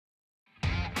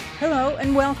Hello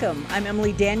and welcome. I'm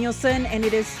Emily Danielson, and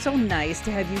it is so nice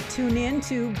to have you tune in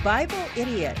to Bible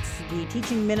Idiots, the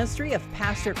teaching ministry of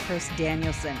Pastor Chris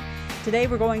Danielson. Today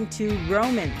we're going to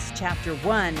Romans chapter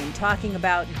 1 and talking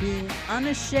about being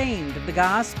unashamed of the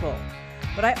gospel.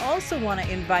 But I also want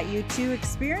to invite you to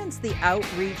experience the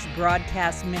Outreach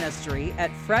broadcast ministry at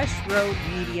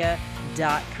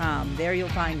freshroadmedia.com. There you'll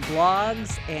find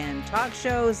blogs and talk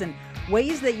shows and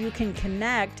ways that you can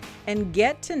connect and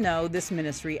get to know this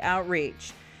ministry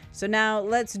outreach. So now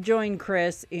let's join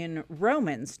Chris in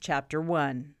Romans chapter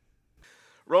 1.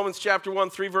 Romans chapter 1,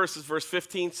 3 verses, verse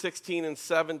 15, 16, and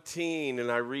 17,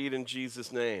 and I read in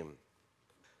Jesus' name.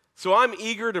 So I'm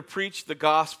eager to preach the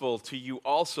gospel to you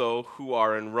also who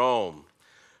are in Rome.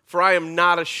 For I am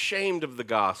not ashamed of the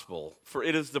gospel, for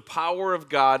it is the power of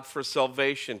God for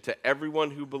salvation to everyone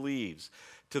who believes,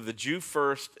 to the Jew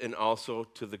first and also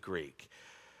to the Greek.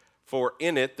 For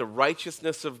in it the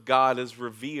righteousness of God is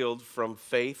revealed from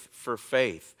faith for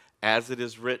faith, as it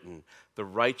is written, the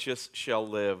righteous shall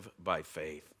live by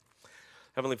faith.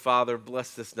 Heavenly Father,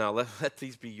 bless this now. Let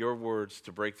these be your words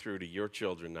to break through to your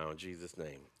children now in Jesus'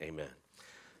 name. Amen.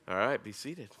 All right, be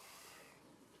seated.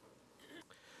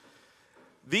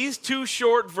 These two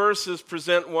short verses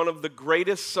present one of the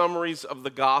greatest summaries of the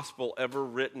gospel ever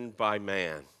written by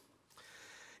man.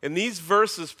 In these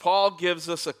verses, Paul gives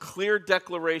us a clear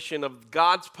declaration of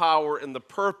God's power and the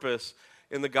purpose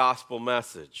in the gospel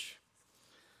message.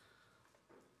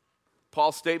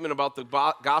 Paul's statement about the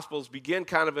Gospels begin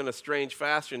kind of in a strange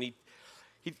fashion.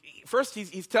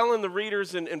 He's telling the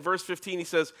readers in verse 15, he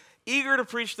says, eager to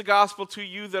preach the gospel to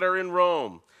you that are in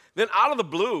Rome. Then out of the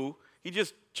blue, he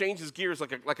just changes gears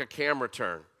like a camera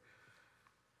turn.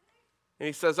 And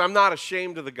he says, I'm not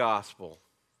ashamed of the gospel.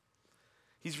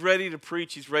 He's ready to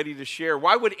preach. He's ready to share.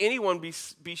 Why would anyone be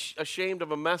ashamed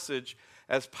of a message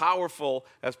as powerful,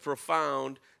 as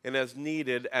profound, and as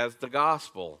needed as the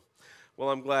gospel?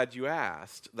 Well, I'm glad you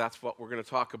asked. That's what we're going to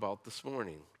talk about this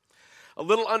morning. A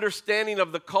little understanding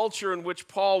of the culture in which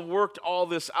Paul worked all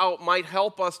this out might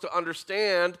help us to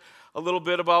understand a little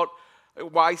bit about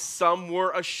why some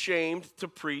were ashamed to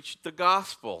preach the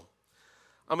gospel.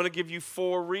 I'm going to give you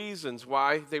 4 reasons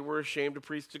why they were ashamed to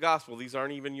preach the gospel. These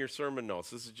aren't even your sermon notes.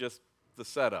 This is just the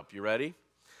setup. You ready?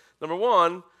 Number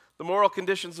 1, the moral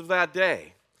conditions of that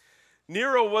day.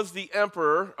 Nero was the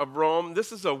emperor of Rome.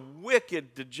 This is a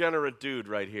wicked, degenerate dude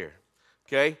right here.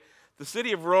 Okay? The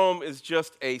city of Rome is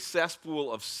just a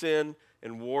cesspool of sin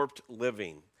and warped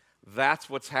living. That's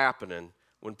what's happening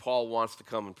when Paul wants to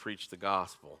come and preach the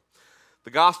gospel. The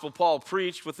gospel Paul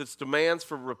preached, with its demands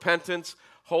for repentance,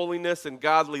 holiness, and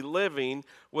godly living,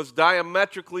 was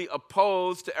diametrically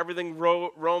opposed to everything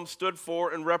Rome stood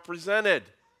for and represented.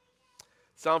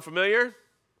 Sound familiar?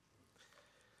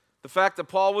 The fact that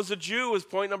Paul was a Jew is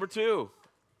point number 2.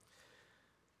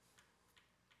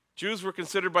 Jews were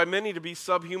considered by many to be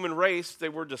subhuman race. They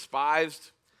were despised,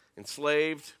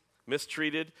 enslaved,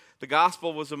 mistreated. The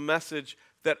gospel was a message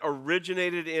that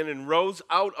originated in and rose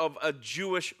out of a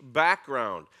Jewish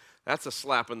background. That's a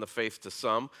slap in the face to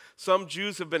some. Some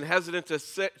Jews have been hesitant to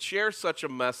share such a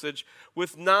message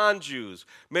with non-Jews.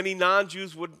 Many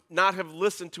non-Jews would not have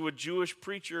listened to a Jewish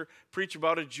preacher preach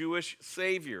about a Jewish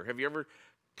Savior. Have you ever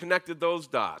connected those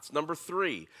dots? Number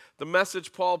 3, the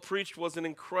message Paul preached was an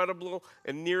incredible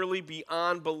and nearly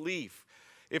beyond belief.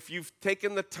 If you've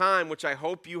taken the time, which I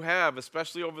hope you have,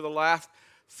 especially over the last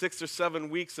 6 or 7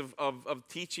 weeks of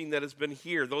teaching that has been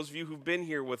here, those of you who've been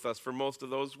here with us for most of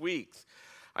those weeks,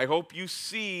 I hope you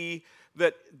see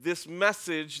that this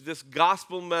message, this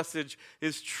gospel message,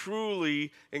 is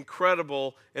truly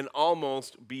incredible and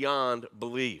almost beyond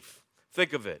belief.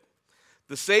 Think of it.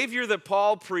 The Savior that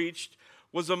Paul preached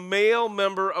was a male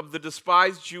member of the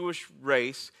despised Jewish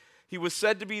race. He was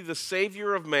said to be the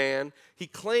Savior of man. He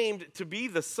claimed to be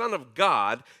the Son of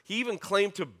God. He even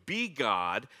claimed to be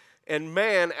God and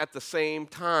man at the same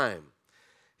time.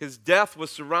 His death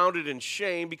was surrounded in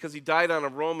shame because he died on a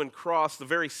Roman cross, the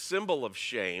very symbol of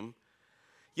shame.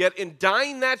 Yet in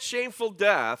dying that shameful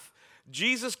death,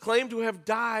 Jesus claimed to have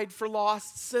died for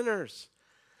lost sinners.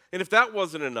 And if that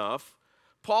wasn't enough,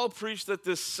 Paul preached that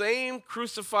this same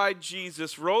crucified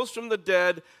Jesus rose from the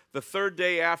dead the 3rd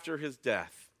day after his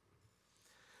death.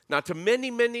 Now, to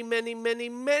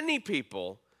many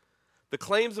people, the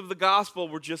claims of the gospel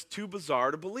were just too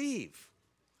bizarre to believe.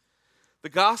 The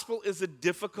gospel is a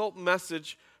difficult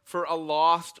message for a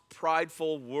lost,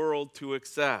 prideful world to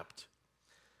accept.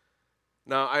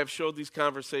 Now, I have showed these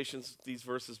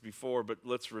verses before, but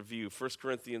let's review. 1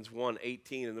 Corinthians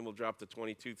 1:18, and then we'll drop to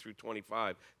 22 through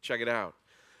 25. Check it out.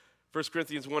 1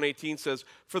 Corinthians 1:18 says,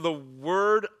 "For the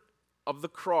word of the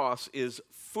cross is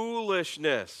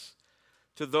foolishness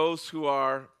to those who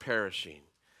are perishing,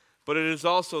 but it is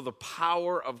also the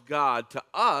power of God to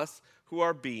us who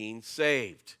are being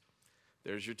saved.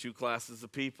 There's your two classes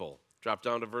of people. Drop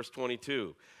down to verse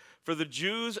 22. For the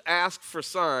Jews ask for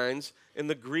signs, and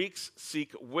the Greeks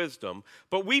seek wisdom,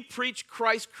 but we preach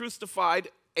Christ crucified,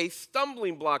 a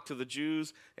stumbling block to the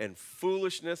Jews and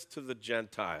foolishness to the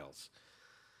Gentiles.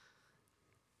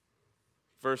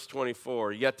 Verse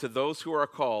 24, yet to those who are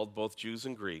called, both Jews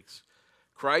and Greeks,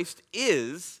 Christ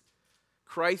is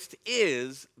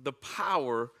the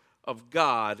power of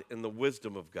God and the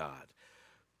wisdom of God,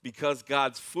 because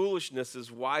God's foolishness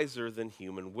is wiser than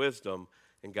human wisdom,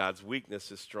 and God's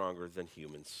weakness is stronger than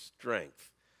human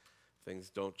strength. Things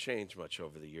don't change much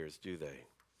over the years, do they?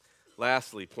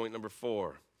 Lastly, point number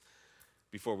 4,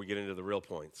 before we get into the real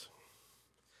points.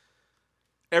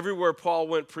 Everywhere Paul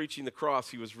went preaching the cross,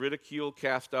 he was ridiculed,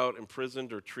 cast out,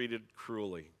 imprisoned, or treated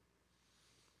cruelly.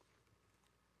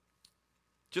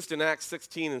 Just in Acts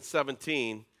 16 and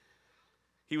 17,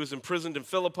 he was imprisoned in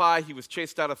Philippi, he was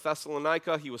chased out of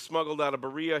Thessalonica, he was smuggled out of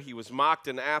Berea, he was mocked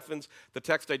in Athens. The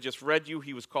text I just read you,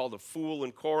 he was called a fool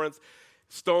in Corinth.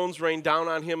 Stones rained down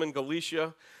on him in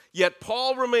Galatia. Yet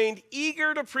Paul remained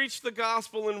eager to preach the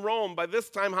gospel in Rome. By this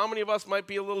time, how many of us might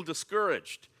be a little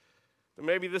discouraged? That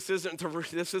maybe this isn't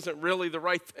really the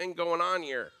right thing going on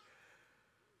here.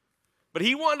 But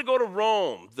he wanted to go to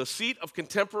Rome, the seat of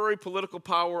contemporary political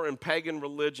power and pagan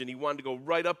religion. He wanted to go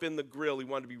right up in the grill. He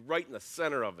wanted to be right in the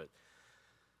center of it.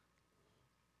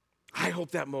 I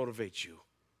hope that motivates you.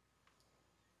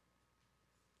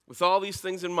 With all these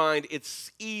things in mind,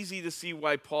 it's easy to see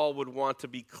why Paul would want to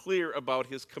be clear about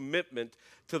his commitment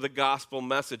to the gospel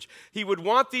message. He would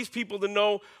want these people to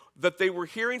know that they were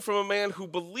hearing from a man who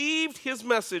believed his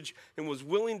message and was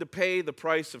willing to pay the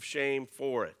price of shame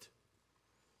for it.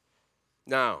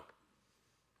 Now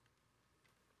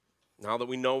that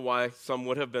we know why some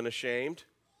would have been ashamed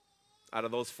out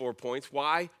of those 4 points,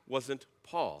 why wasn't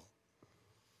Paul?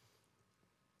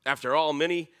 After all,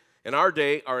 many in our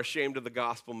day are ashamed of the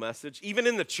gospel message. Even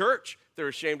in the church, they're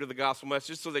ashamed of the gospel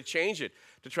message, so they change it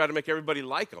to try to make everybody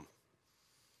like them.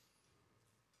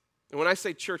 And when I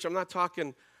say church, I'm not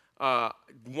talking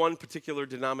one particular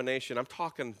denomination. I'm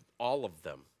talking all of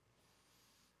them.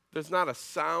 There's not a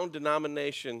sound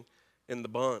denomination in the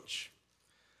bunch.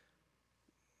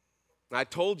 I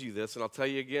told you this, and I'll tell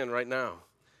you again right now.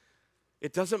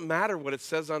 It doesn't matter what it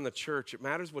says on the church. It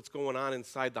matters what's going on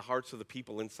inside the hearts of the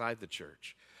people inside the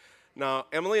church. Now,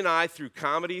 Emily and I, through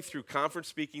comedy, through conference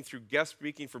speaking, through guest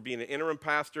speaking, for being an interim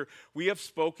pastor, we have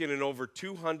spoken in over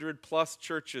 200 plus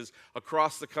churches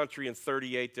across the country in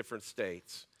 38 different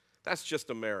states. That's just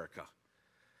America.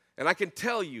 And I can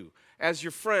tell you, as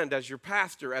your friend, as your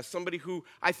pastor, as somebody who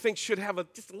I think should have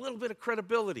just a little bit of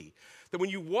credibility, that when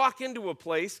you walk into a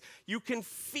place, you can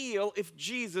feel if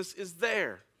Jesus is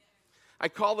there. I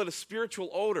call it a spiritual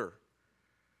odor.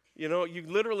 You know, you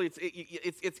literally,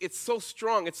 it's so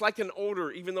strong. It's like an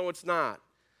odor, even though it's not.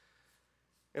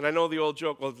 And I know the old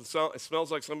joke, well, it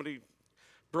smells like somebody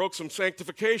broke some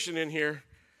sanctification in here.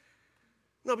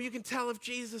 No, but you can tell if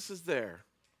Jesus is there.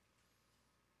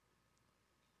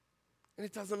 And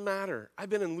it doesn't matter. I've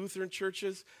been in Lutheran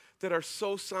churches that are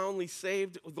so soundly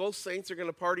saved. Those saints are going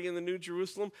to party in the New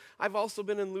Jerusalem. I've also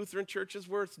been in Lutheran churches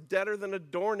where it's deader than a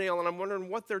doornail, and I'm wondering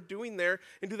what they're doing there,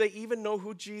 and do they even know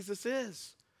who Jesus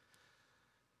is?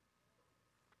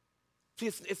 See,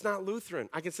 it's not Lutheran.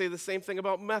 I can say the same thing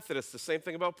about Methodists, the same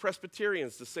thing about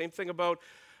Presbyterians, the same thing about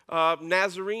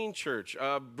Nazarene Church,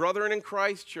 Brethren in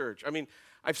Christ Church. I mean,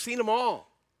 I've seen them all.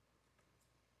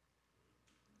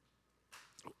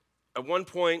 At one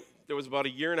point, there was about a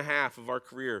year and a half of our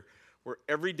career where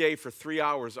every day for 3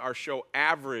 hours, our show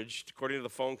averaged, according to the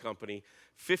phone company,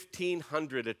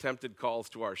 1,500 attempted calls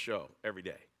to our show every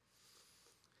day.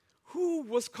 Who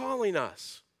was calling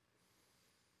us?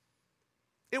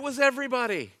 It was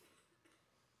everybody.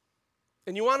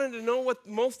 And you wanted to know what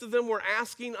most of them were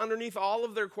asking underneath all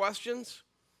of their questions?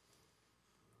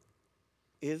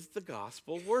 Is the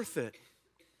gospel worth it?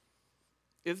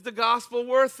 Is the gospel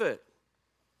worth it?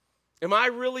 Am I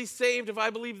really saved if I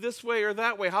believe this way or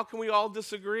that way? How can we all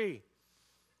disagree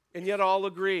and yet all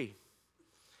agree?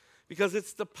 Because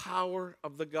it's the power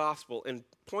of the gospel. And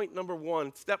point number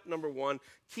one, step number one,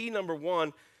 key number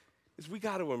one, is we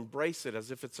got to embrace it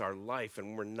as if it's our life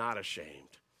and we're not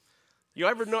ashamed. You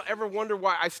ever wonder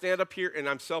why I stand up here and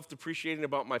I'm self-depreciating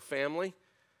about my family?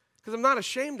 Because I'm not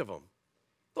ashamed of them.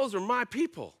 Those are my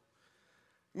people.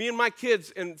 Me and my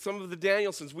kids and some of the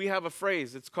Danielsons, we have a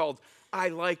phrase. It's called, I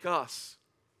like us.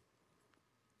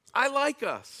 I like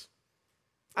us.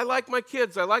 I like my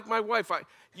kids. I like my wife.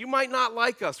 You might not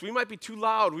like us. We might be too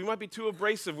loud. We might be too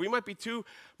abrasive. We might be too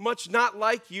much not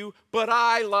like you, but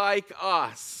I like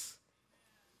us.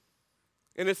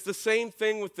 And it's the same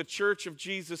thing with the church of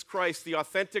Jesus Christ, the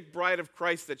authentic bride of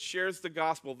Christ that shares the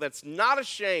gospel, that's not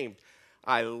ashamed.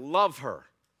 I love her,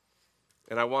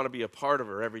 and I want to be a part of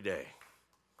her every day.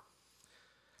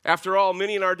 After all,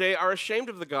 many in our day are ashamed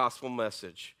of the gospel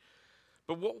message.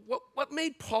 But what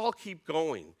made Paul keep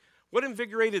going? What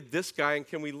invigorated this guy, and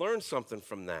can we learn something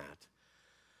from that?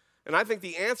 And I think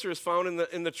the answer is found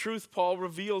in the truth Paul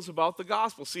reveals about the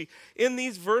gospel. See, in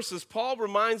these verses, Paul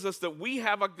reminds us that we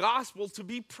have a gospel to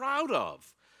be proud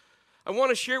of. I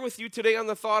want to share with you today on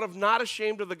the thought of not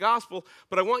ashamed of the gospel,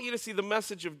 but I want you to see the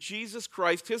message of Jesus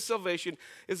Christ, his salvation,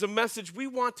 is a message we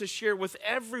want to share with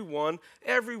everyone,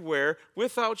 everywhere,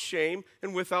 without shame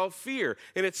and without fear.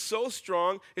 And it's so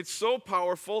strong, it's so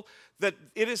powerful, that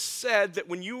it is said that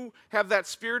when you have that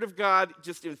Spirit of God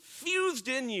just infused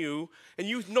in you, and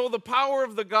you know the power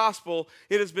of the gospel,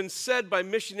 it has been said by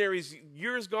missionaries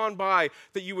years gone by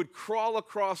that you would crawl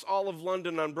across all of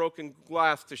London on broken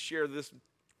glass to share this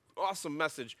awesome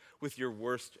message with your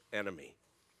worst enemy.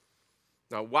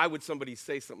 Now, why would somebody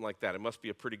say something like that? It must be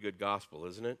a pretty good gospel,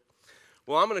 isn't it?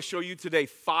 Well, I'm going to show you today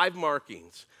 5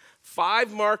 markings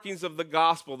of the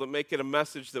gospel that make it a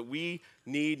message that we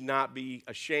need not be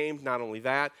ashamed. Not only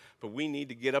that, but we need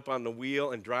to get up on the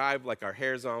wheel and drive like our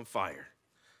hair's on fire.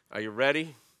 Are you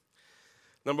ready?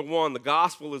 Number 1, the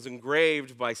gospel is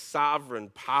engraved by sovereign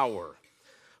power.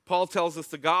 Paul tells us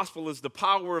the gospel is the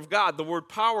power of God. The word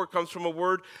power comes from a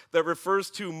word that refers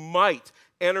to might,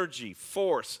 energy,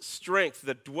 force, strength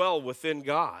that dwell within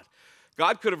God.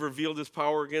 God could have revealed his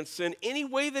power against sin any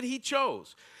way that he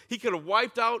chose. He could have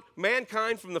wiped out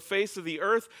mankind from the face of the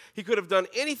earth. He could have done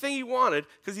anything he wanted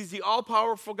because he's the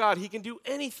all-powerful God. He can do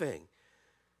anything.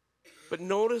 But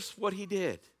notice what he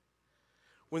did.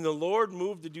 When the Lord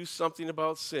moved to do something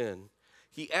about sin,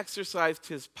 he exercised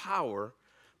his power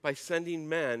by sending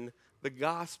men the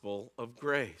gospel of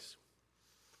grace.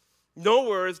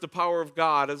 Nowhere is the power of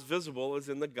God as visible as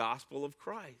in the gospel of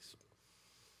Christ.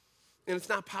 And it's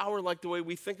not power like the way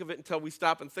we think of it until we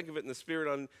stop and think of it, and the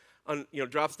Spirit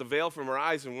drops the veil from our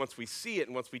eyes, and once we see it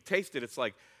and once we taste it, it's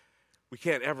like we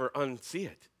can't ever unsee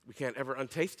it. We can't ever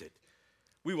untaste it.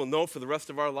 We will know for the rest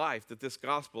of our life that this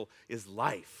gospel is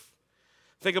life.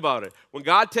 Think about it. When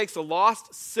God takes a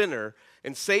lost sinner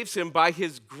and saves him by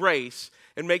his grace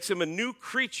and makes him a new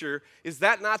creature, is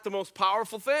that not the most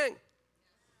powerful thing?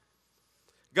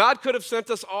 God could have sent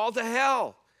us all to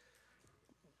hell.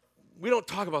 We don't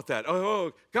talk about that.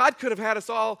 Oh, God could have had us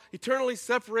all eternally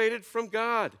separated from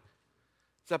God.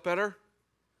 Is that better?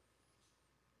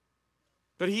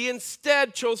 But he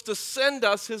instead chose to send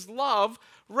us his love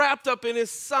wrapped up in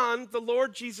his Son, the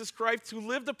Lord Jesus Christ, who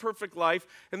lived a perfect life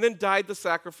and then died the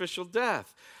sacrificial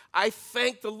death. I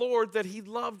thank the Lord that he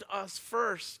loved us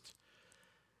first.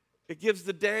 It gives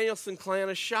the Danielson clan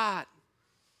a shot.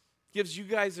 It gives you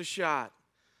guys a shot.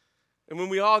 And when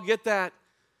we all get that,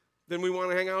 then we want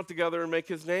to hang out together and make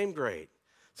his name great.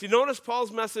 See, notice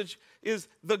Paul's message is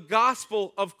the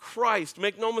gospel of Christ.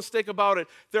 Make no mistake about it.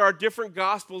 There are different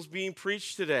gospels being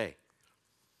preached today.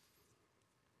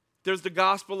 There's the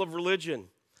gospel of religion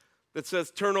that says,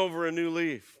 turn over a new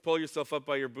leaf, pull yourself up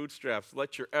by your bootstraps,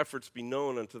 let your efforts be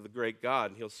known unto the great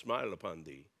God, and he'll smile upon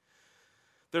thee.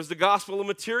 There's the gospel of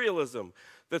materialism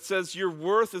that says your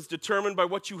worth is determined by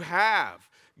what you have.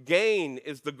 Gain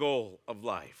is the goal of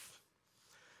life.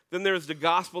 Then there's the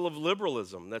gospel of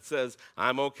liberalism that says,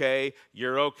 I'm okay,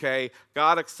 you're okay,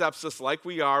 God accepts us like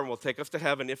we are and will take us to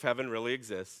heaven if heaven really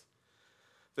exists.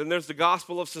 Then there's the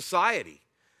gospel of society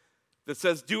that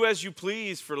says, do as you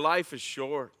please, for life is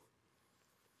short.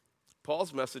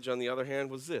 Paul's message, on the other hand,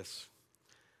 was this.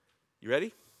 You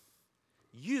ready?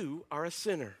 You are a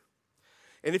sinner.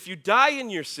 And if you die in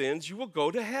your sins, you will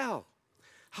go to hell.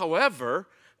 However,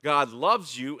 God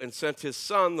loves you and sent his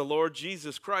Son, the Lord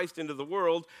Jesus Christ, into the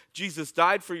world. Jesus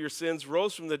died for your sins,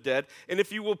 rose from the dead, and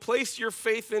if you will place your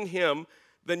faith in him,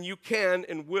 then you can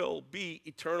and will be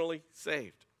eternally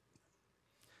saved.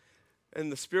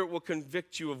 And the Spirit will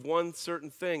convict you of one certain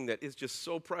thing that is just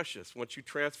so precious once you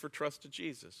transfer trust to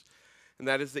Jesus, and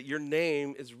that is that your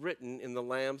name is written in the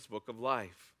Lamb's book of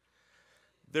life.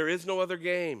 There is no other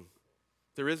game.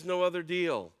 There is no other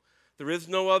deal. There is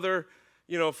no other,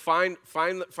 find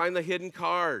the hidden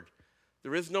card.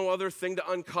 There is no other thing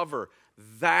to uncover.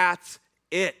 That's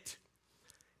it.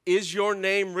 Is your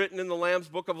name written in the Lamb's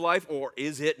book of life, or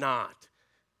is it not?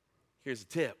 Here's a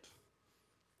tip.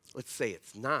 Let's say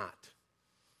it's not.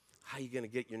 How are you going to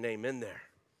get your name in there?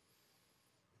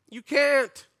 You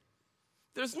can't.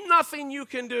 There's nothing you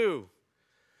can do.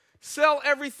 Sell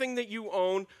everything that you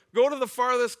own, go to the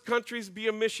farthest countries, be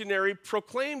a missionary,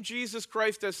 proclaim Jesus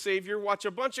Christ as Savior, watch a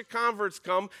bunch of converts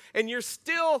come, and you're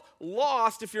still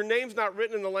lost if your name's not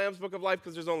written in the Lamb's Book of Life,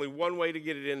 because there's only one way to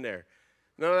get it in there.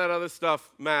 None of that other stuff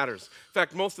matters. In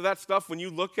fact, most of that stuff, when you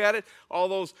look at it, all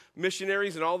those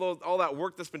missionaries and all that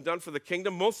work that's been done for the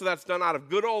kingdom, most of that's done out of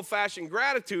good old-fashioned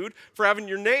gratitude for having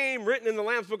your name written in the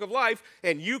Lamb's Book of Life,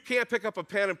 and you can't pick up a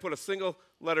pen and put a single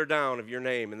letter down of your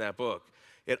name in that book.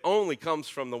 It only comes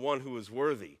from the one who is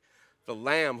worthy, the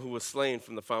Lamb who was slain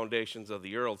from the foundations of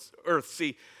the earth.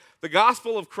 See, the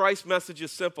gospel of Christ's message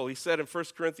is simple. He said in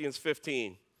 1 Corinthians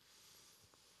 15,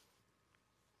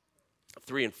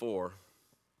 3 and 4,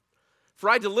 "For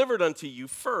I delivered unto you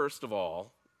first of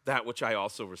all that which I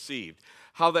also received,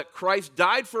 how that Christ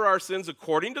died for our sins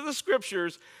according to the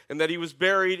Scriptures, and that he was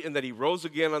buried, and that he rose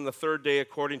again on the third day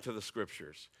according to the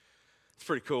Scriptures." It's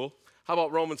pretty cool. How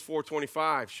about Romans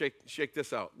 4:25? Shake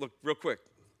this out. Look real quick.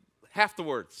 Half the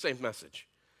word, same message.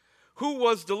 "Who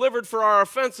was delivered for our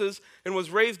offenses and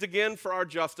was raised again for our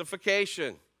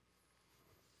justification."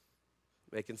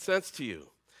 Making sense to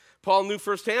you? Paul knew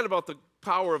firsthand about the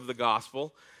power of the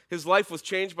gospel. His life was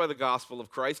changed by the gospel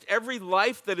of Christ. Every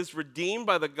life that is redeemed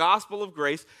by the gospel of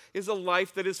grace is a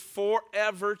life that is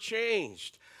forever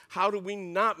changed. How do we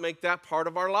not make that part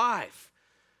of our life?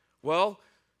 Well,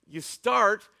 you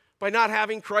start by not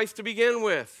having Christ to begin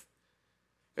with,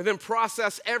 and then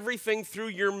process everything through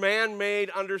your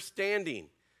man-made understanding.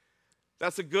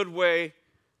 That's a good way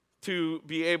to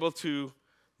be able to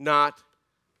not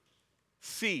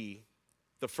see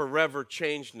the forever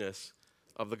changedness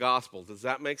of the gospel. Does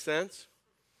that make sense?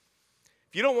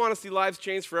 If you don't want to see lives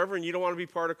changed forever and you don't want to be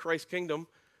part of Christ's kingdom,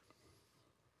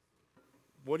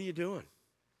 what are you doing?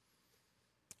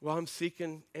 Well, I'm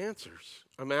seeking answers.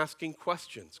 I'm asking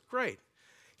questions. Great.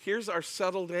 Here's our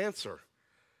settled answer.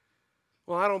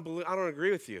 Well, I don't agree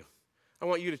with you. I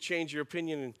want you to change your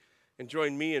opinion and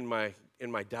join me in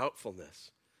my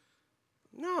doubtfulness.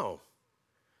 No.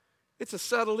 It's a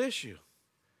settled issue.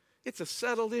 It's a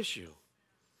settled issue.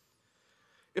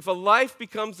 If a life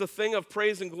becomes a thing of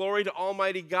praise and glory to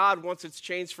Almighty God once it's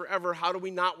changed forever, how do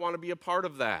we not want to be a part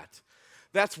of that?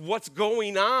 That's what's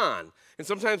going on. And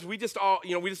sometimes we just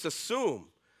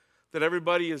assume that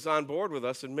everybody is on board with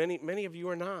us, and many of you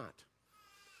are not.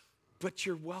 But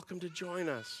you're welcome to join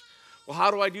us. Well,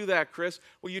 how do I do that, Chris?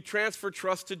 Well, you transfer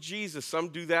trust to Jesus. Some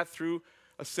do that through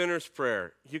a sinner's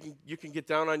prayer. You can get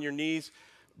down on your knees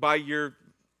by your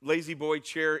lazy boy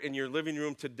chair in your living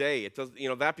room today. It does,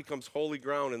 that becomes holy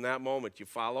ground in that moment. You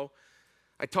follow?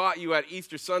 I taught you at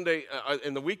Easter Sunday,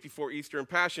 in the week before Easter in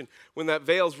Passion, when that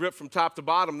veil's ripped from top to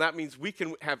bottom, that means we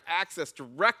can have access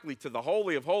directly to the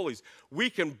Holy of Holies. We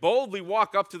can boldly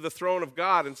walk up to the throne of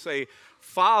God and say,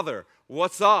 "Father,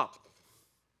 what's up?"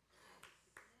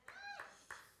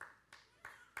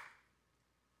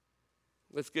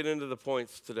 Let's get into the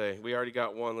points today. We already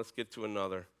got one. Let's get to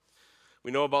another. We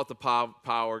know about the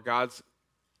power, God's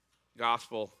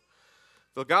gospel.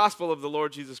 The gospel of the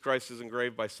Lord Jesus Christ is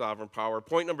engraved by sovereign power.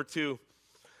 Point number 2,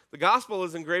 the gospel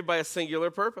is engraved by a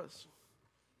singular purpose.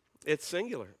 It's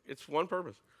singular. It's one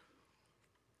purpose.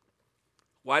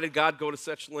 Why did God go to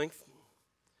such length?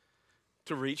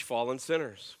 To reach fallen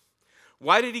sinners.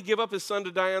 Why did he give up his son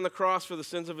to die on the cross for the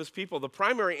sins of his people? The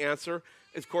primary answer,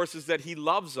 of course, is that he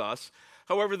loves us.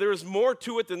 However, there is more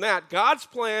to it than that. God's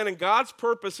plan and God's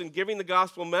purpose in giving the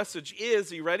gospel message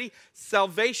is, are you ready?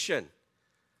 Salvation.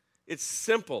 It's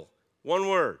simple. One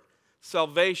word.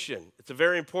 Salvation. It's a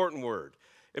very important word.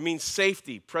 It means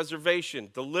safety, preservation,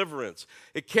 deliverance.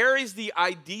 It carries the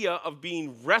idea of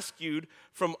being rescued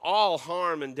from all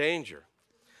harm and danger.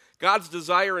 God's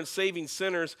desire in saving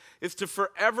sinners is to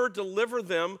forever deliver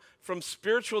them from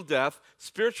spiritual death,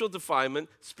 spiritual defilement,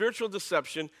 spiritual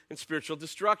deception, and spiritual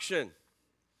destruction.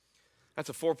 That's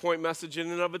a 4-point message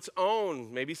in and of its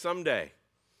own, maybe someday.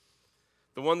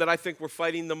 The one that I think we're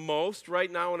fighting the most right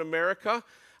now in America,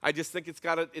 I just think it's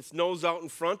got its nose out in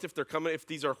front if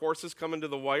these are horses coming to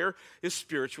the wire, is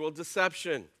spiritual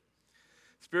deception.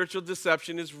 Spiritual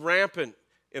deception is rampant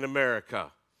in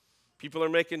America. People are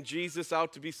making Jesus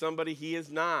out to be somebody he is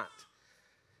not.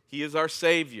 He is our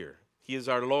Savior. He is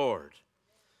our Lord.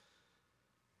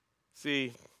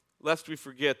 See, lest we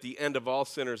forget, the end of all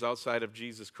sinners outside of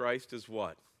Jesus Christ is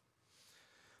what?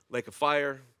 Lake of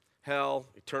fire, hell,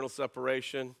 eternal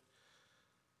separation.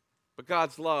 But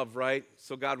God's love, right?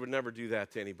 So God would never do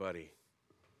that to anybody.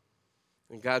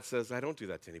 And God says, I don't do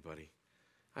that to anybody.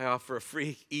 I offer a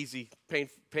free, easy,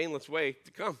 painless way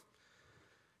to come.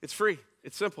 It's free.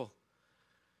 It's simple.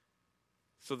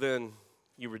 So then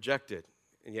you reject it,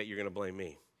 and yet you're going to blame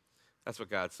me. That's what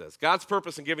God says. God's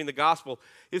purpose in giving the gospel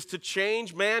is to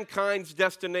change mankind's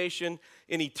destination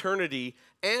in eternity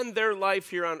and their life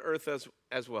here on earth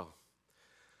as well.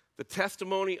 The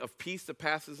testimony of peace that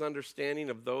passes understanding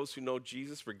of those who know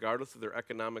Jesus, regardless of their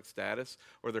economic status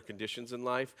or their conditions in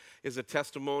life, is a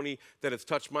testimony that has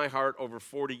touched my heart over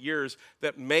 40 years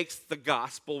that makes the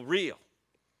gospel real.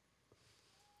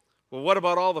 Well, what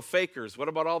about all the fakers? What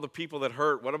about all the people that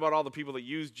hurt? What about all the people that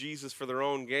use Jesus for their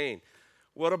own gain?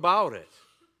 What about it?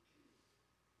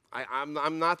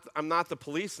 I'm not the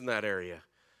police in that area.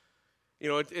 You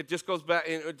know, it just goes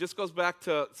back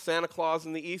to Santa Claus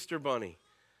and the Easter Bunny.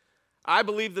 I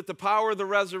believe that the power of the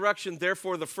resurrection,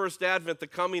 therefore the first advent, the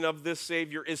coming of this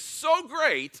Savior, is so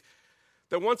great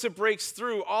that once it breaks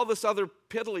through, all this other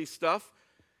piddly stuff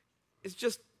is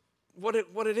just what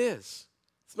it is.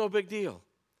 It's no big deal.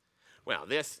 Well,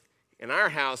 in our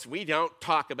house, we don't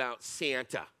talk about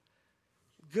Santa.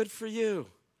 Good for you.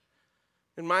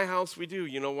 In my house, we do.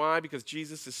 You know why? Because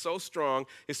Jesus is so strong,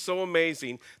 is so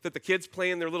amazing, that the kids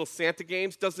playing their little Santa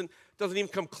games doesn't even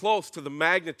come close to the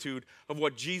magnitude of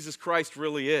what Jesus Christ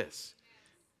really is.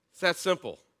 It's that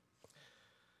simple.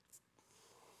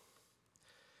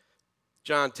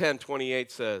 John 10:28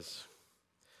 says,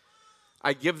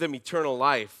 I give them eternal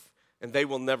life, and they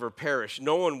will never perish.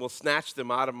 No one will snatch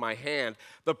them out of my hand.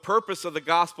 The purpose of the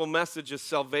gospel message is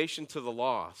salvation to the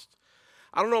lost.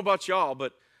 I don't know about y'all,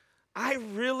 but I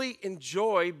really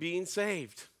enjoy being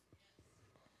saved.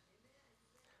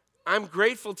 I'm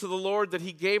grateful to the Lord that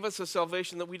he gave us a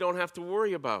salvation that we don't have to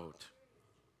worry about.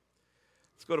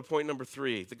 Let's go to point number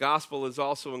 3. The gospel is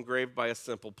also engraved by a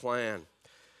simple plan.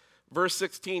 Verse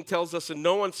 16 tells us in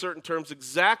no uncertain terms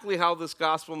exactly how this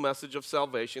gospel message of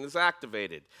salvation is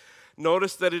activated.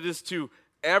 Notice that it is to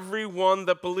everyone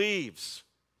that believes.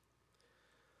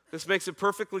 This makes it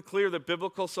perfectly clear that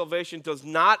biblical salvation does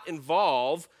not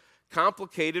involve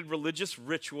complicated religious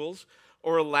rituals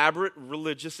or elaborate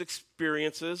religious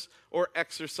experiences or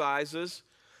exercises.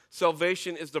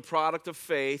 Salvation is the product of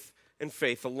faith and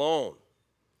faith alone.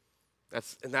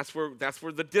 That's where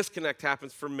the disconnect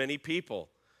happens for many people.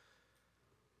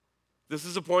 This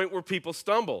is a point where people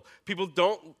stumble. People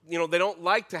they don't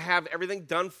like to have everything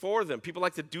done for them. People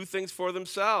like to do things for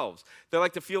themselves. They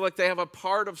like to feel like they have a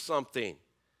part of something.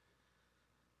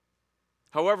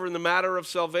 However, in the matter of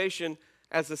salvation,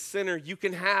 as a sinner, you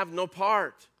can have no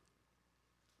part.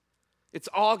 It's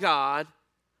all God,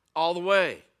 all the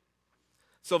way.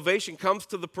 Salvation comes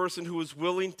to the person who is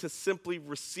willing to simply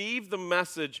receive the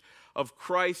message of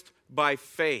Christ by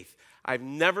faith. I've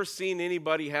never seen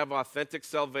anybody have authentic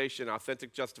salvation,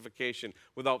 authentic justification,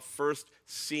 without first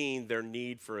seeing their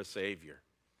need for a Savior.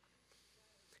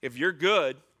 If you're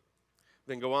good,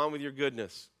 then go on with your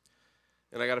goodness.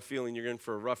 And I got a feeling you're in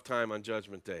for a rough time on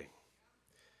Judgment Day.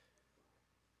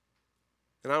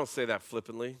 And I don't say that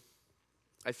flippantly.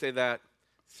 I say that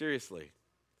seriously.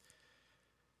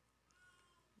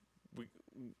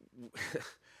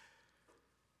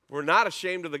 We're not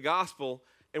ashamed of the gospel,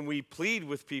 and we plead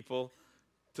with people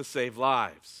to save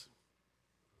lives.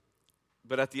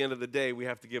 But at the end of the day, we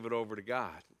have to give it over to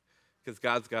God, because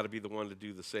God's got to be the one to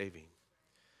do the saving.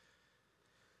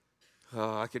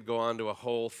 I could go on to a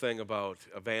whole thing about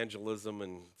evangelism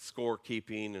and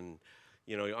scorekeeping and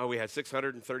we had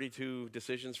 632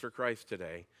 decisions for Christ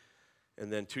today.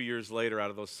 And then 2 years later, out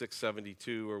of those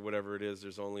 672 or whatever it is,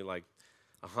 there's only like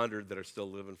 100 that are still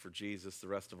living for Jesus. The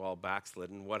rest have all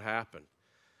backslidden. What happened?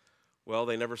 Well,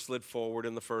 they never slid forward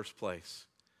in the first place.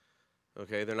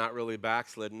 Okay, they're not really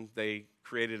backslidden. They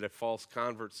created a false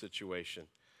convert situation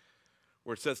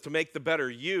where it says to make the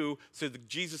better you, so that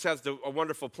Jesus has a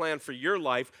wonderful plan for your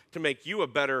life to make you a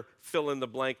better fill in the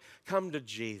blank. Come to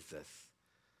Jesus.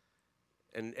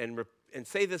 And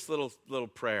say this little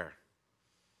prayer.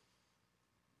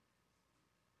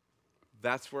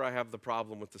 That's where I have the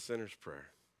problem with the sinner's prayer.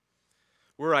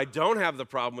 Where I don't have the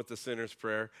problem with the sinner's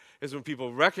prayer is when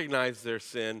people recognize their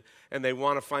sin and they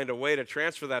want to find a way to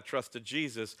transfer that trust to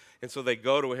Jesus, and so they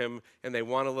go to him and they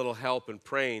want a little help in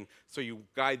praying, so you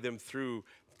guide them through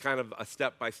kind of a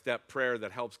step-by-step prayer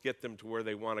that helps get them to where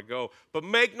they want to go. But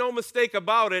make no mistake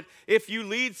about it, if you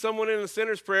lead someone in a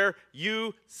sinner's prayer,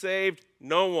 you saved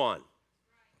no one.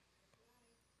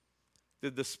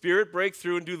 Did the Spirit break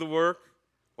through and do the work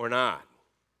or not?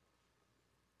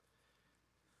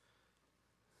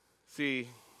 See,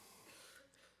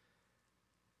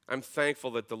 I'm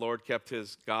thankful that the Lord kept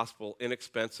his gospel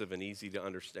inexpensive and easy to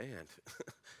understand.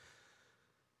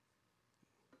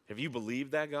 Have you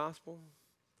believed that gospel?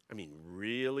 I mean,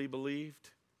 really believed?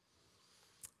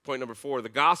 Point number 4, the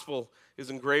gospel is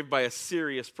engraved by a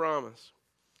serious promise.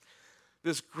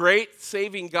 This great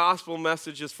saving gospel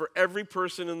message is for every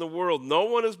person in the world. No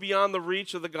one is beyond the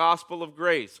reach of the gospel of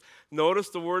grace. Notice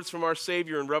the words from our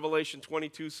Savior in Revelation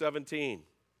 22:17.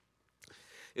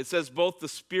 It says, both the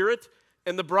Spirit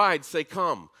and the bride say,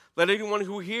 come. Let anyone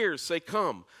who hears say,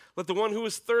 come. Let the one who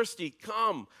is thirsty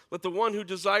come. Let the one who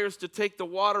desires to take the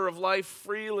water of life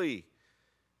freely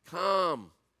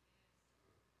come.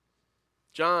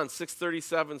 John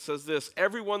 6:37 says this,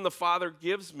 everyone the Father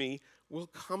gives me will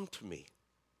come to me.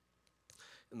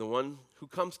 And the one who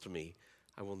comes to me,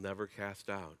 I will never cast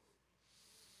out.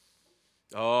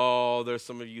 Oh, there's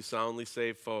some of you soundly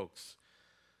saved folks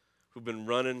who've been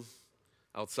running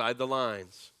outside the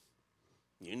lines.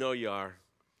 You know you are.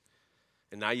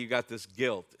 And now you got this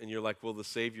guilt, and you're like, will the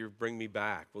Savior bring me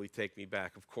back? Will he take me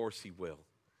back? Of course he will.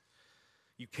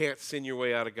 You can't sin your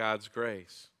way out of God's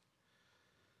grace.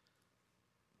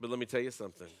 But let me tell you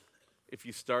something. If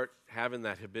you start having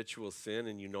that habitual sin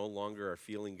and you no longer are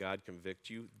feeling God convict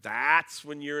you, that's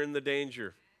when you're in the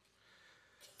danger.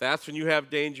 That's when you have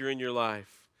danger in your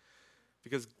life.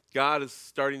 Because God is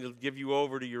starting to give you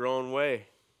over to your own way.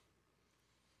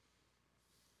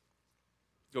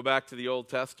 Go back to the Old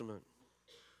Testament.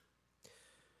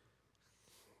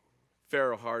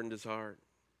 Pharaoh hardened his heart.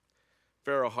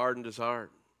 Pharaoh hardened his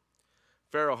heart.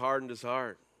 Pharaoh hardened his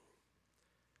heart.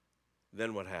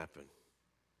 Then what happened?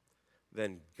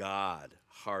 Then God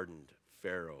hardened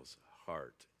Pharaoh's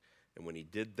heart. And when he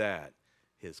did that,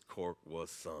 his cork was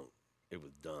sunk. It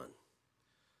was done.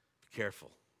 Be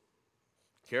careful.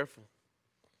 Be careful.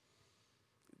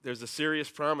 There's a serious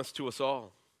promise to us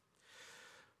all.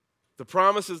 The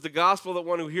promise is the gospel that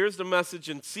one who hears the message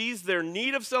and sees their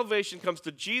need of salvation, comes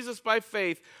to Jesus by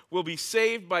faith, will be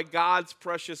saved by God's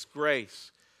precious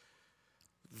grace.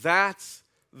 That's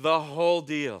the whole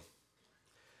deal.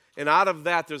 And out of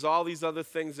that, there's all these other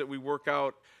things that we work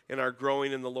out in our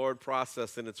growing in the Lord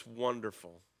process, and it's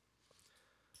wonderful.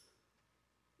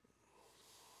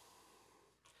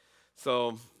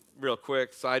 So, real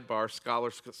quick, scholar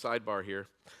sidebar here.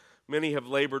 Many have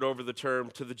labored over the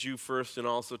term to the Jew first and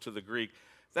also to the Greek.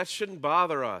 That shouldn't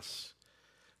bother us.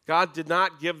 God did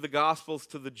not give the Gospels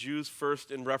to the Jews first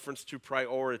in reference to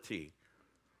priority.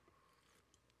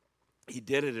 He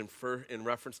did it in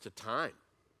reference to time.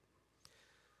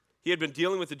 He had been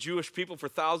dealing with the Jewish people for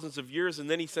thousands of years, and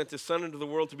then he sent his son into the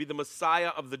world to be the Messiah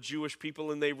of the Jewish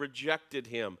people, and they rejected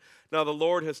him. Now the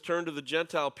Lord has turned to the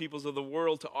Gentile peoples of the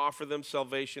world to offer them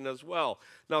salvation as well.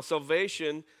 Now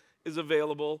salvation is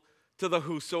available to the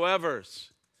whosoevers.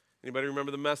 Anybody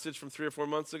remember the message from 3 or 4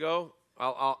 months ago?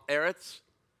 I'll air it.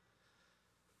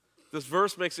 This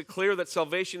verse makes it clear that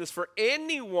salvation is for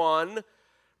anyone,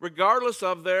 regardless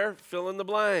of their fill in the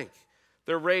blank.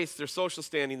 Their race, their social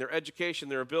standing, their education,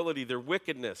 their ability, their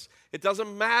wickedness. It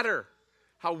doesn't matter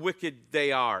how wicked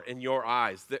they are in your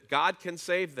eyes, that God can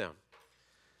save them.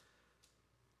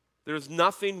 There's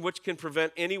nothing which can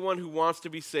prevent anyone who wants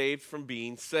to be saved from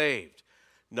being saved.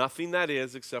 Nothing, that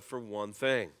is, except for one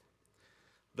thing: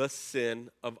 the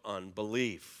sin of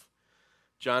unbelief.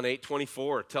 John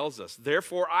 8:24 tells us,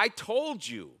 therefore I told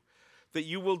you that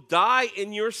you will die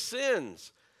in your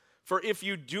sins. For if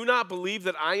you do not believe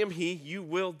that I am he, you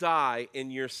will die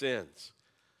in your sins.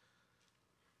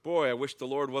 Boy, I wish the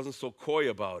Lord wasn't so coy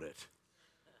about it.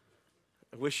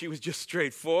 I wish he was just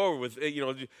straightforward with,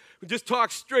 just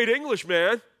talk straight English,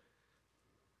 man.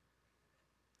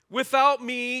 Without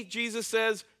me, Jesus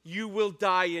says, you will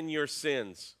die in your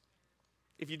sins.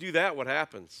 If you do that, what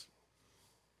happens?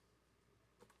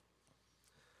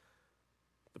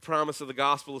 The promise of the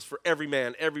gospel is for every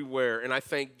man, everywhere, and I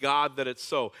thank God that it's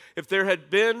so. If there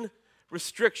had been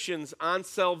restrictions on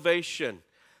salvation,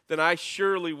 then I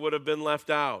surely would have been left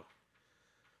out.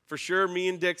 For sure, me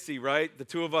and Dixie, right? The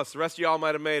two of us. The rest of y'all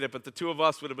might have made it, but the two of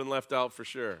us would have been left out for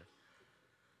sure.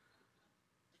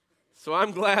 So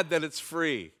I'm glad that it's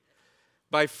free.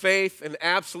 By faith and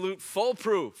absolute full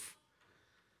proof.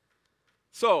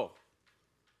 So,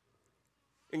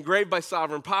 engraved by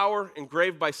sovereign power,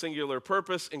 engraved by singular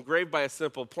purpose, engraved by a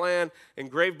simple plan,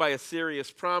 engraved by a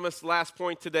serious promise. Last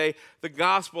point today, the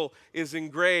gospel is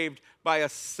engraved by a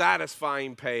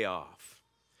satisfying payoff.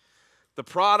 The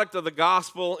product of the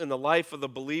gospel in the life of the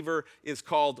believer is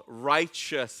called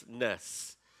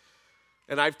righteousness.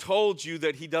 And I've told you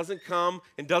that he doesn't come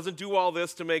and doesn't do all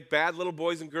this to make bad little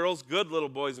boys and girls good little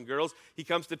boys and girls. He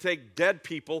comes to take dead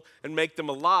people and make them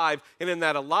alive. And in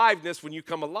that aliveness, when you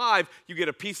come alive, you get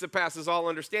a peace that passes all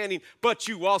understanding, but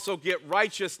you also get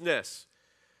righteousness.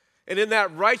 And in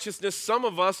that righteousness, some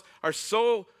of us are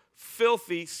so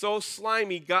filthy, so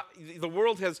slimy. God, the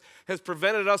world has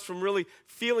prevented us from really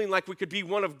feeling like we could be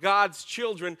one of God's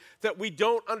children, that we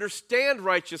don't understand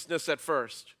righteousness at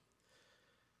first.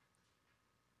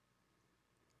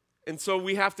 And so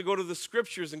we have to go to the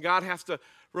scriptures, and God has to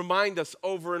remind us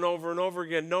over and over and over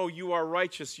again, no, you are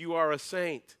righteous, you are a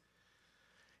saint.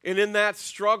 And in that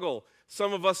struggle,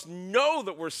 some of us know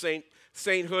that we're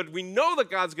sainthood. We know that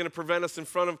God's going to prevent us in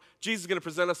front of, Jesus is going to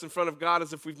present us in front of God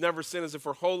as if we've never sinned, as if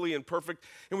we're holy and perfect,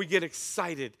 and we get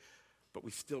excited, but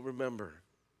we still remember.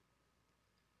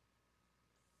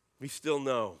 We still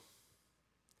know.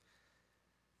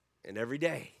 And every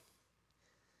day,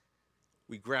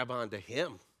 we grab onto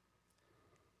Him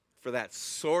for that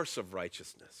source of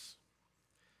righteousness.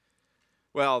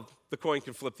 Well, the coin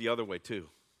can flip the other way too.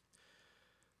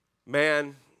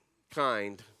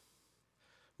 Mankind,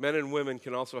 men and women,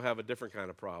 can also have a different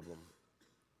kind of problem.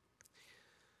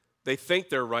 They think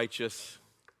they're righteous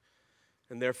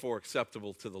and therefore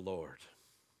acceptable to the Lord.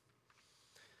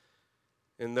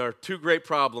 And there are two great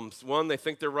problems. One, they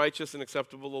think they're righteous and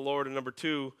acceptable to the Lord. And number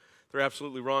two, they're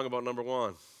absolutely wrong about number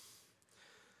one.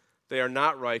 They are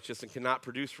not righteous and cannot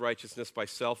produce righteousness by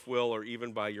self-will or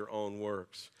even by your own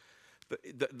works.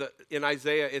 In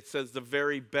Isaiah, it says the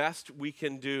very best we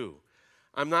can do.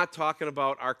 I'm not talking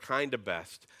about our kind of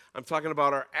best. I'm talking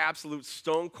about our absolute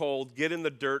stone cold, get in the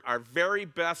dirt, our very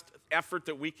best effort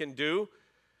that we can do.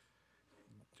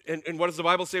 And what does the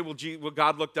Bible say? Will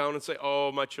God look down and say,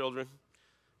 oh, my children,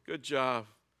 good job,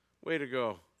 way to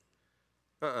go?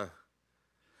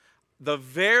 The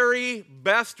very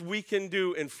best we can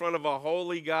do in front of a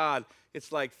holy God,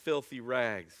 it's like filthy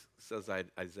rags, says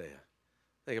Isaiah.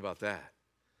 Think about that.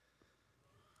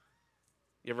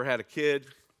 You ever had a kid,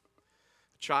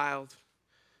 a child,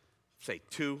 say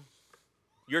 2,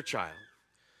 your child,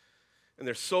 and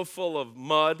they're so full of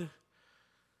mud?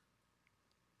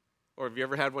 Or have you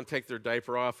ever had one take their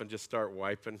diaper off and just start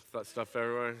wiping stuff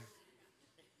everywhere?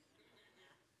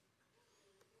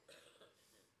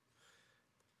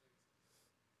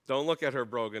 Don't look at her,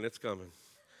 Brogan. It's coming.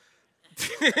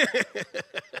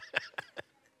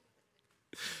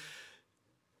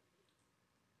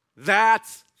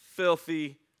 That's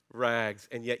filthy rags.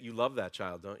 And yet you love that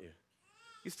child, don't you?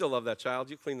 You still love that child.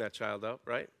 You clean that child up,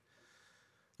 right?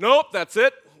 Nope, that's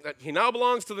it. He now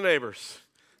belongs to the neighbors.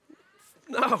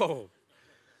 No.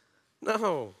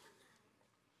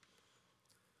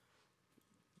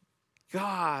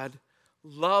 God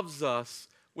loves us,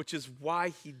 which is why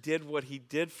He did what He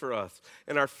did for us.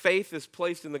 And our faith is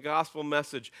placed in the gospel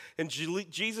message. And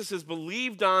Jesus is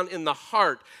believed on in the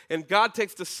heart. And God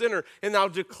takes the sinner and now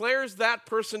declares that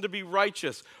person to be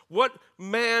righteous. What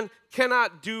man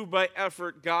cannot do by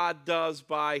effort, God does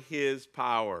by His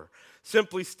power.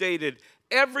 Simply stated,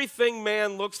 everything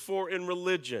man looks for in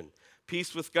religion,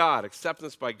 peace with God,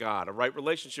 acceptance by God, a right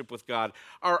relationship with God,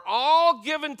 are all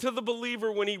given to the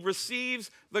believer when he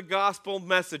receives the gospel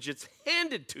message. It's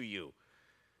handed to you.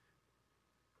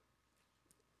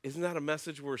 Isn't that a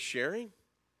message worth sharing?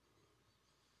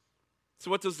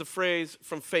 So what does the phrase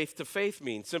from faith to faith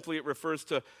mean? Simply, it refers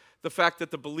to the fact that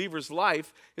the believer's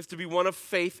life is to be one of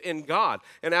faith in God.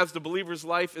 And as the believer's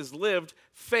life is lived,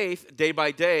 faith, day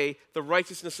by day, the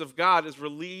righteousness of God is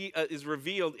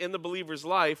revealed in the believer's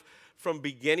life from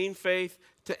beginning faith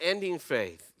to ending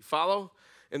faith. Follow?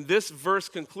 And this verse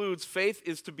concludes, faith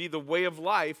is to be the way of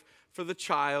life for the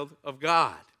child of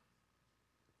God.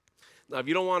 Now, if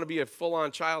you don't want to be a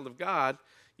full-on child of God,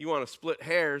 you want to split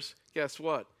hairs, guess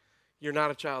what? You're not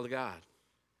a child of God.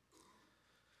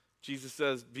 Jesus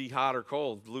says, be hot or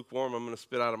cold, lukewarm, I'm going to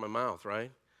spit out of my mouth,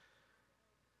 right?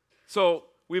 So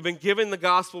we've been given the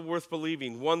gospel worth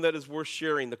believing, one that is worth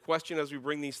sharing. The question as we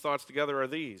bring these thoughts together are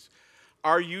these.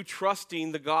 Are you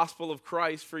trusting the gospel of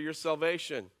Christ for your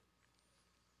salvation?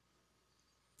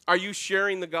 Are you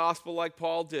sharing the gospel like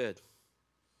Paul did?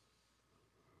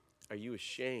 Are you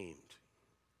ashamed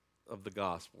of the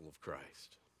gospel of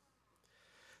Christ?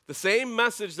 The same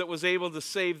message that was able to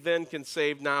save then can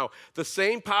save now. The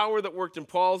same power that worked in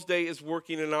Paul's day is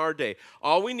working in our day.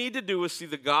 All we need to do is see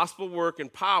the gospel work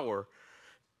and power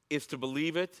is to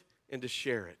believe it and to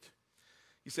share it.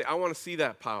 You say, I want to see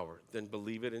that power. Then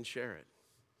believe it and share it.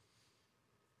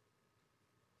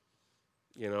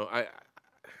 You know,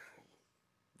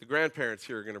 the grandparents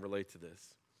here are going to relate to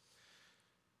this.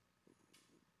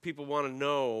 People want to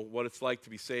know what it's like to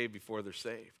be saved before they're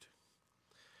saved.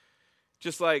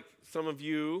 Just like some of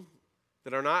you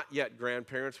that are not yet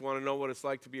grandparents want to know what it's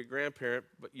like to be a grandparent,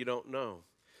 but you don't know.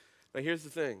 Now, here's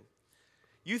the thing.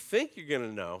 You think you're going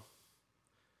to know.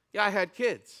 Yeah, I had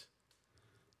kids.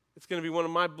 It's going to be one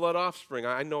of my blood offspring.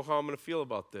 I know how I'm going to feel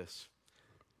about this.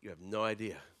 You have no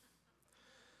idea.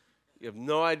 You have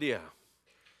no idea.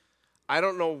 I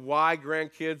don't know why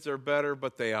grandkids are better,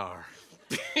 but they are.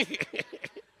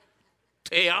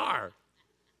 They are.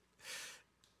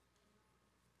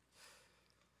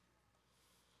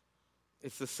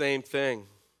 It's the same thing.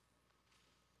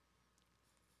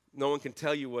 No one can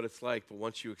tell you what it's like, but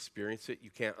once you experience it, you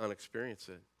can't unexperience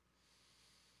it.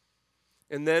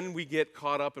 And then we get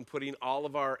caught up in putting all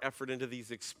of our effort into these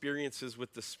experiences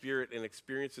with the Spirit and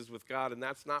experiences with God, and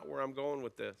that's not where I'm going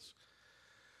with this.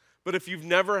 But if you've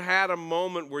never had a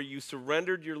moment where you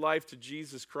surrendered your life to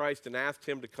Jesus Christ and asked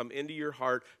Him to come into your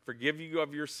heart, forgive you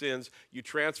of your sins, you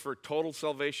transfer total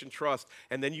salvation trust,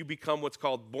 and then you become what's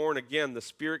called born again, the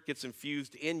Spirit gets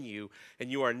infused in you,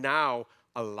 and you are now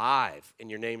alive,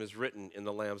 and your name is written in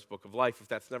the Lamb's Book of Life. If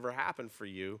that's never happened for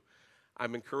you,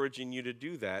 I'm encouraging you to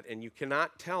do that, and you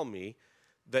cannot tell me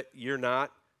that you're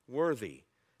not worthy.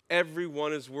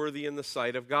 Everyone is worthy in the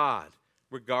sight of God,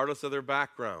 regardless of their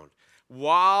background.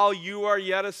 While you are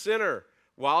yet a sinner,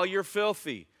 while you're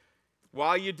filthy,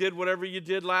 while you did whatever you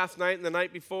did last night and the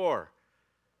night before,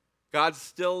 God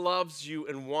still loves you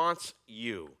and wants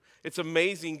you. It's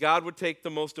amazing God would take the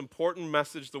most important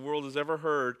message the world has ever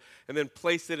heard and then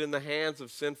place it in the hands of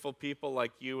sinful people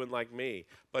like you and like me,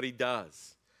 but He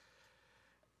does.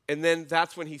 And then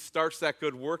that's when He starts that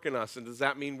good work in us. And does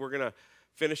that mean we're going to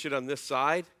finish it on this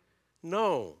side?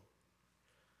 No.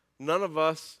 None of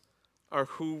us are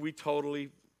who we totally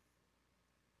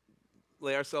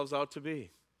lay ourselves out to be.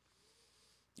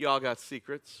 You all got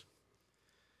secrets.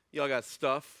 You all got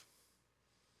stuff.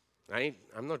 I'm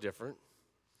no different.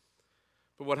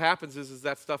 But what happens is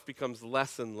that stuff becomes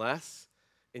less and less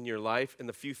in your life, and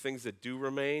the few things that do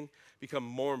remain become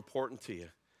more important to you.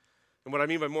 And what I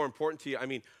mean by more important to you, I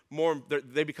mean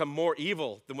they become more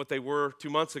evil than what they were 2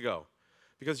 months ago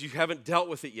because you haven't dealt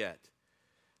with it yet.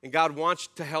 And God wants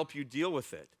to help you deal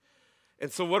with it.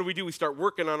 And so what do? We start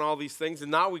working on all these things, and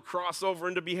now we cross over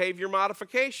into behavior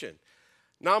modification.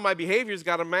 Now my behavior's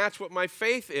got to match what my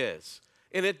faith is,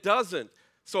 and it doesn't.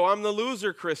 So I'm the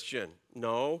loser Christian.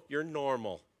 No, you're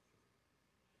normal.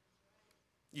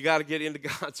 You got to get into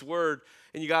God's Word,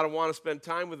 and you got to want to spend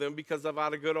time with Him because of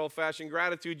out of good old-fashioned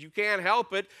gratitude. You can't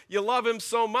help it. You love Him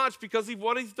so much because of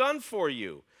what He's done for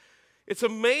you. It's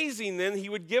amazing then He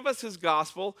would give us His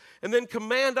gospel and then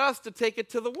command us to take it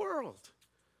to the world.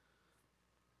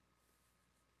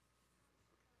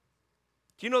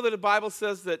 Do you know that the Bible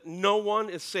says that no one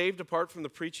is saved apart from the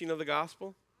preaching of the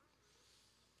gospel?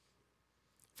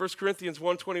 1 Corinthians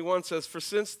 1:21 says, "For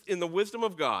since in the wisdom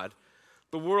of God,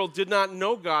 the world did not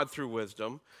know God through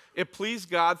wisdom, it pleased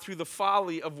God through the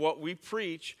folly of what we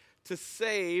preach to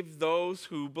save those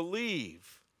who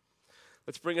believe."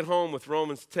 Let's bring it home with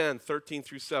Romans 10:13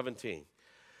 through 17.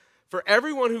 "For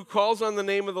everyone who calls on the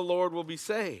name of the Lord will be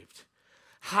saved.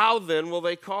 How then will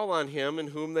they call on Him in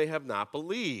whom they have not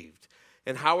believed?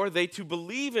 And how are they to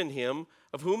believe in Him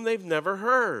of whom they've never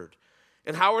heard?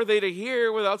 And how are they to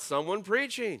hear without someone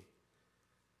preaching?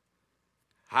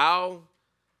 How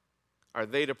are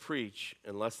they to preach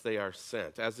unless they are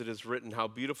sent? As it is written, how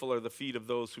beautiful are the feet of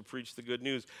those who preach the good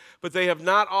news. But they have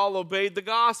not all obeyed the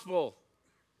gospel.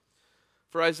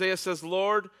 For Isaiah says,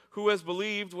 Lord, who has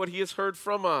believed what he has heard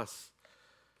from us?"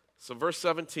 So verse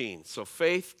 17, so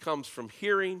faith comes from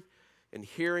hearing, and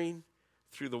hearing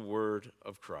through the word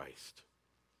of Christ.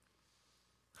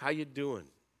 How you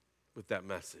doing with that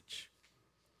message?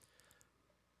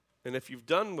 And if you've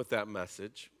done with that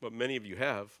message, what many of you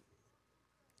have,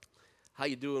 how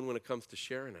you doing when it comes to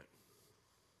sharing it?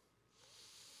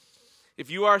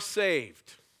 If you are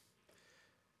saved,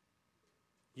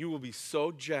 you will be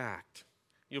so jacked.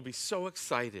 You'll be so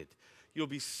excited. You'll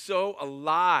be so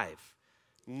alive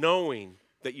knowing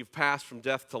that you've passed from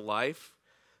death to life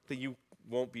that you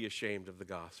won't be ashamed of the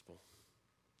gospel.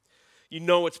 You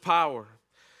know its power.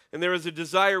 And there is a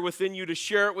desire within you to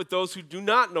share it with those who do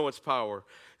not know its power.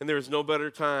 And there is no better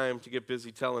time to get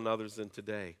busy telling others than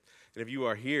today. And if you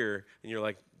are here and you're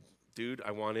like, dude,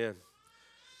 I want in,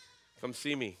 come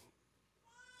see me.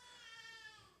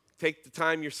 Take the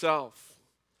time yourself.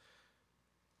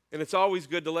 And it's always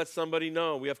good to let somebody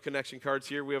know. We have connection cards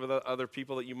here. We have other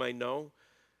people that you might know.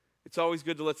 It's always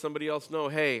good to let somebody else know,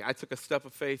 hey, I took a step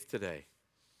of faith today.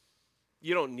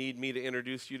 You don't need me to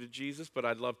introduce you to Jesus, but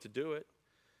I'd love to do it.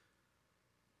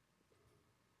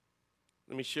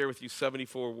 Let me share with you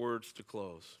 74 words to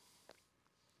close.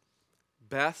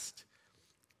 Best.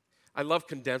 I love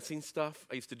condensing stuff.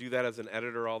 I used to do that as an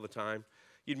editor all the time.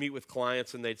 You'd meet with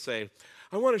clients and they'd say,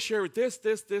 I want to share with this,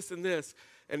 and this.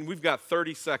 And we've got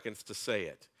 30 seconds to say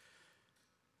it.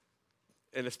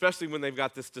 And especially when they've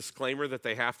got this disclaimer that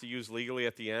they have to use legally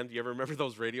at the end. You ever remember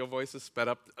those radio voices sped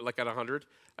up like at 100?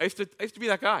 I used to be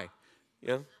that guy.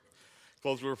 Yeah.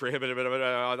 Clothes were prohibited,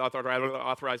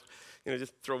 authorized.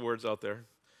 Just throw words out there.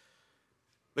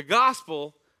 The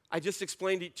gospel, I just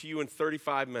explained it to you in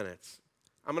 35 minutes.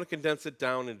 I'm going to condense it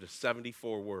down into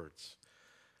 74 words.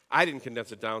 I didn't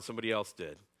condense it down, somebody else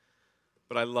did.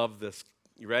 But I love this.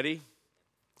 You ready?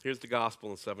 Here's the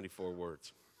gospel in 74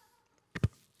 words.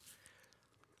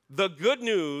 The good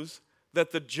news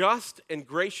that the just and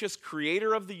gracious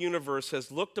creator of the universe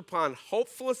has looked upon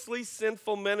hopelessly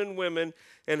sinful men and women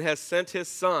and has sent his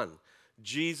son,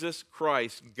 Jesus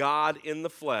Christ, God in the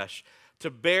flesh, to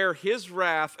bear his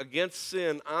wrath against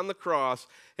sin on the cross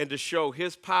and to show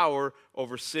his power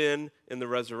over sin in the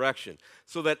resurrection,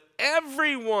 so that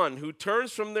everyone who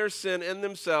turns from their sin and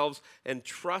themselves and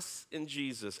trusts in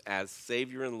Jesus as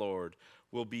Savior and Lord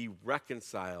will be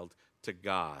reconciled to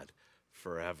God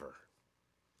forever.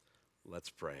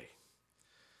 Let's pray.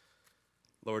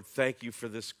 Lord, thank you for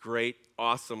this great,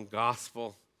 awesome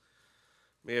gospel.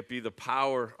 May it be the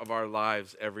power of our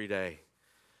lives every day.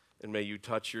 And may you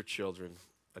touch your children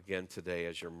again today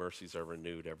as your mercies are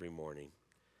renewed every morning.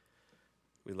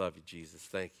 We love you, Jesus.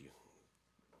 Thank you.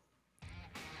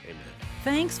 Amen.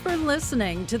 Thanks for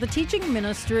listening to the teaching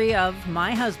ministry of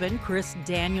my husband, Chris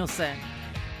Danielson.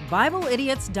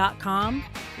 BibleIdiots.com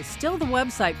is still the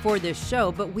website for this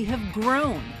show, but we have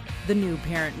grown. The new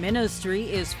parent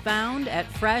ministry is found at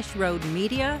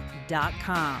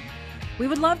FreshRoadMedia.com. We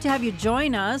would love to have you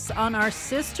join us on our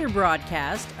sister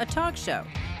broadcast, a talk show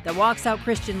that walks out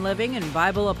Christian living and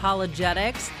Bible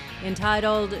apologetics,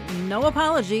 entitled No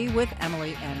Apology with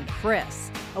Emily and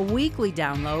Chris, a weekly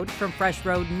download from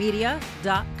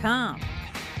FreshRoadMedia.com.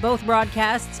 Both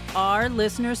broadcasts are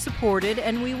listener-supported,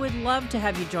 and we would love to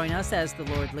have you join us as the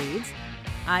Lord leads.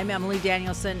 I'm Emily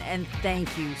Danielson, and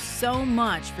thank you so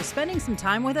much for spending some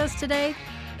time with us today,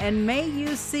 and may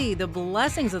you see the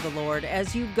blessings of the Lord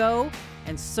as you go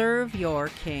and serve your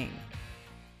King.